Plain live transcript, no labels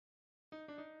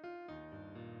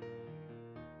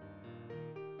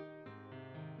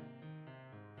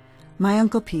My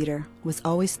Uncle Peter was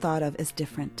always thought of as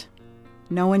different.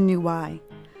 No one knew why.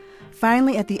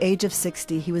 Finally, at the age of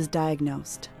 60, he was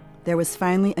diagnosed. There was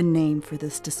finally a name for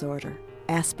this disorder: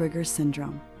 Asperger's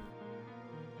syndrome.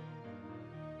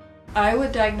 I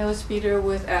would diagnose Peter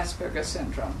with Asperger's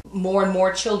syndrome. More and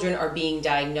more children are being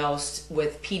diagnosed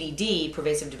with PDD,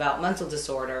 pervasive developmental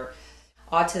disorder.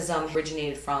 Autism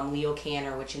originated from Leo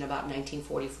Kanner, which in about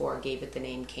 1944 gave it the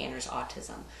name Kanner's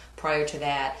autism. Prior to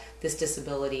that, this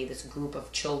disability, this group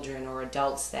of children or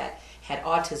adults that had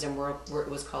autism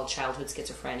was called childhood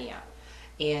schizophrenia.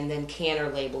 And then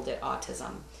Kanner labeled it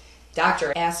autism.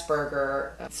 Dr.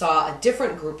 Asperger saw a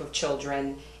different group of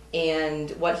children, and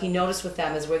what he noticed with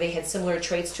them is where they had similar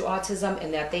traits to autism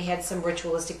in that they had some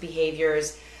ritualistic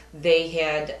behaviors, they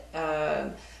had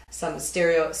some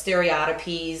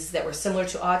stereotypies that were similar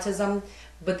to autism,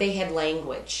 but they had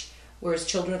language, whereas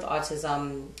children with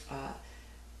autism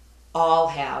all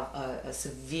have a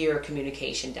severe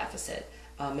communication deficit.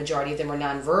 Majority of them are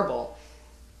nonverbal,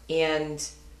 and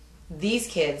these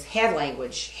kids had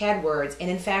language, had words, and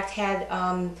in fact had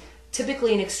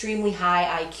typically an extremely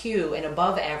high IQ and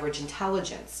above average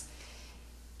intelligence,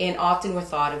 and often were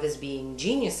thought of as being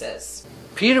geniuses.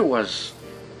 Peter was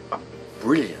a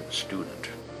brilliant student,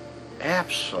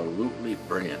 absolutely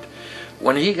brilliant.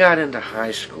 When he got into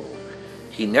high school,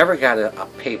 he never got a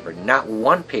paper, not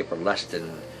one paper less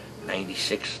than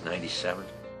 96, 97.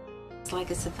 It's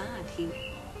like a savant.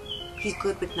 He's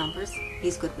good with numbers,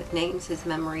 he's good with names, his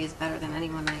memory is better than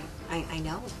anyone I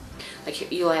know.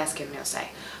 Like you'll ask him, he'll say,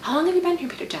 "How long have you been here,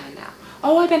 Peter John, now?"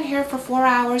 "Oh, I've been here for 4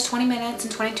 hours, 20 minutes,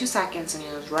 and 22 seconds, and he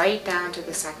goes right down to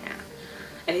the second.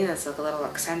 I think that's like a little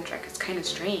eccentric. It's kind of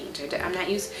strange. I'm not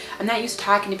used to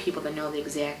talking to people that know the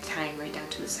exact time right down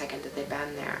to the second that they've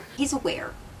been there. He's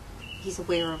aware. He's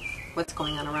aware of what's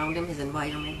going on around him, his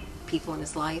environment, people in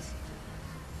his life.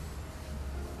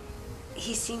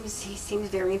 He seems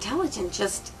very intelligent,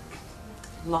 just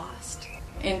lost.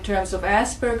 In terms of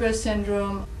Asperger's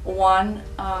syndrome, one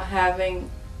having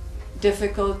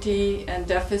difficulty and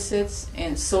deficits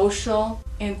in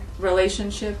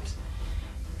relationships,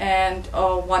 and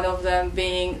one of them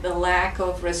being the lack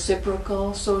of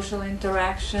reciprocal social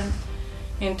interactions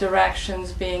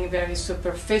being very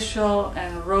superficial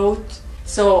and rote.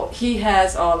 So he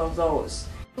has all of those.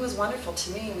 He was wonderful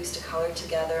to me. We used to color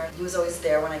together. He was always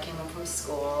there when I came home from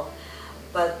school.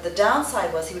 But the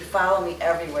downside was he would follow me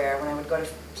everywhere when I would go to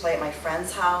play at my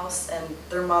friend's house, and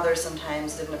their mother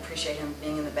sometimes didn't appreciate him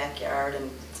being in the backyard,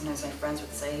 and sometimes my friends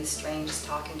would say he's strange, he's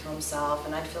talking to himself,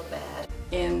 and I'd feel bad.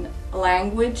 In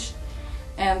language,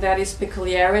 and that is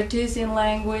peculiarities in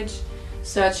language,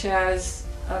 such as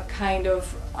a kind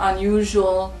of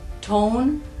unusual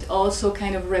tone, also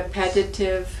kind of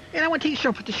repetitive. And I want to take your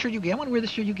shirt, put the shirt you gave. I want to wear the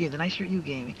shirt you gave, the nice shirt you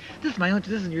gave me. This is my own,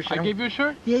 this is your shirt. I gave you a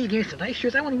shirt? Yeah, you gave me some nice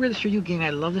shirts. I want to wear the shirt you gave me.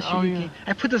 I love the shirt you gave me.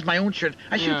 I put this my own shirt.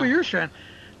 I should put your shirt on.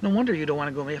 No wonder you don't want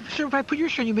to go. Sure, if I put your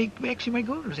shirt, you actually might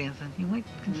go to Zanson. You might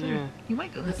consider. You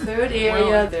might go. The third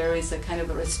area, there is a kind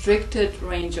of a restricted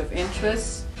range of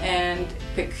interests and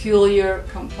peculiar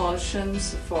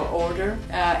compulsions for order.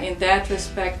 In that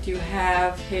respect, you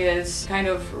have his kind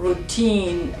of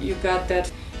routine. You got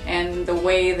that, and the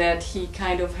way that he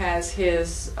kind of has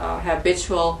his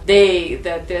habitual day,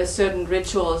 that there are certain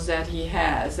rituals that he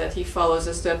has, that he follows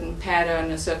a certain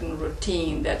pattern, a certain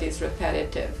routine that is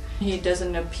repetitive. He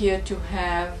doesn't appear to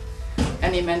have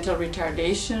any mental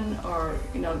retardation or,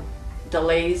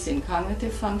 delays in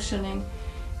cognitive functioning,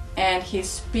 and his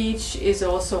speech is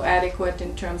also adequate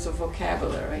in terms of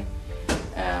vocabulary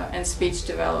and speech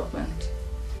development.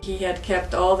 He had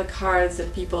kept all the cards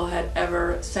that people had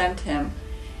ever sent him,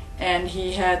 and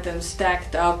he had them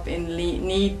stacked up in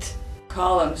neat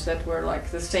columns that were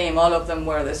like the same. All of them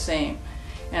were the same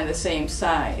and the same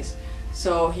size.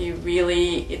 So it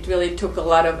really took a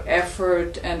lot of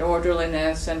effort and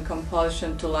orderliness and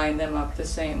compulsion to line them up the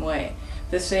same way.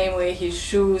 The same way his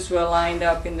shoes were lined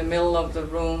up in the middle of the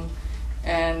room,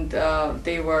 and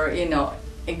they were,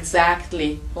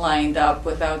 exactly lined up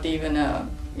without even a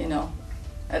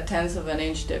tenth of an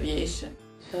inch deviation.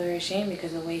 I feel very ashamed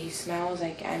because the way he smells,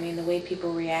 the way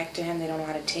people react to him, they don't know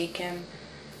how to take him.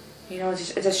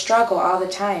 It's a struggle all the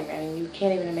time. You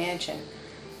can't even imagine.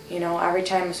 Every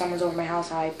time someone's over my house,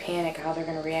 how I panic how they're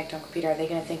going to react to Uncle Peter. Are they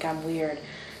going to think I'm weird?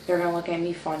 They're going to look at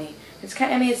me funny. It's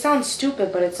it sounds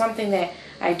stupid, but it's something that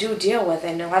I do deal with,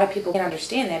 and a lot of people can't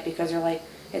understand that because they're like,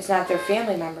 it's not their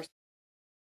family members.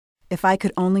 If I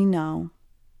could only know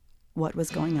what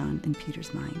was going on in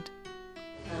Peter's mind.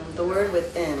 The word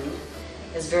within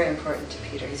is very important to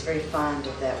Peter. He's very fond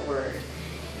of that word.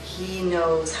 He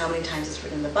knows how many times it's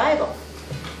written in the Bible.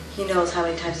 He knows how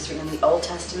many times it's written in the Old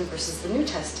Testament versus the New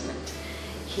Testament.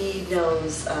 He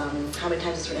knows how many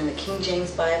times it's written in the King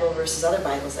James Bible versus other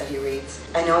Bibles that he reads.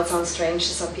 I know it sounds strange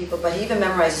to some people, but he even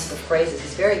memorizes the phrases.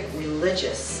 He's very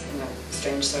religious in a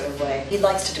strange sort of way. He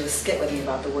likes to do a skit with me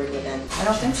about the word within. I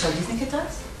don't think so. Do you think it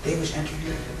does? They which enter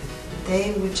here.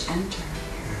 They which enter.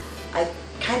 I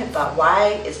kind of thought,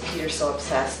 why is Peter so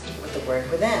obsessed with the word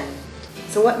within?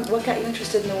 So what got you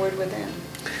interested in the word within?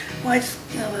 Well, I just,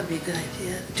 that'd be a good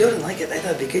idea. Joe didn't like it. I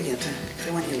thought it'd be good, because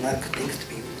I want a lot of good things to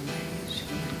be within my reach.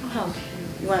 Wow.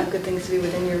 You want good things to be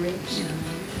within your reach? Yeah.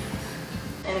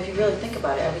 And if you really think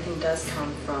about it, everything does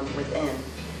come from within.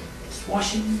 It's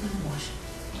washing and washing.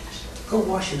 Go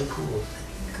wash in the pool.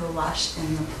 Go wash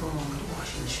in the pool. Go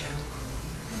wash in the shower.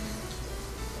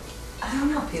 I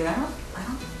don't know, Peter. I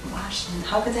don't wash in.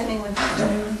 How could that mean within?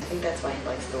 I think that's why he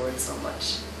likes the word so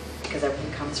much, because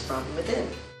everything comes from within.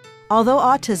 Although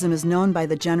autism is known by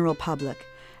the general public,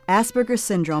 Asperger's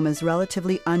syndrome is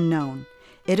relatively unknown.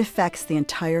 It affects the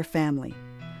entire family.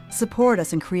 Support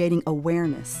us in creating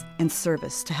awareness and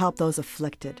service to help those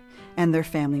afflicted and their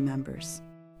family members.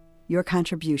 Your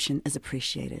contribution is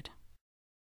appreciated.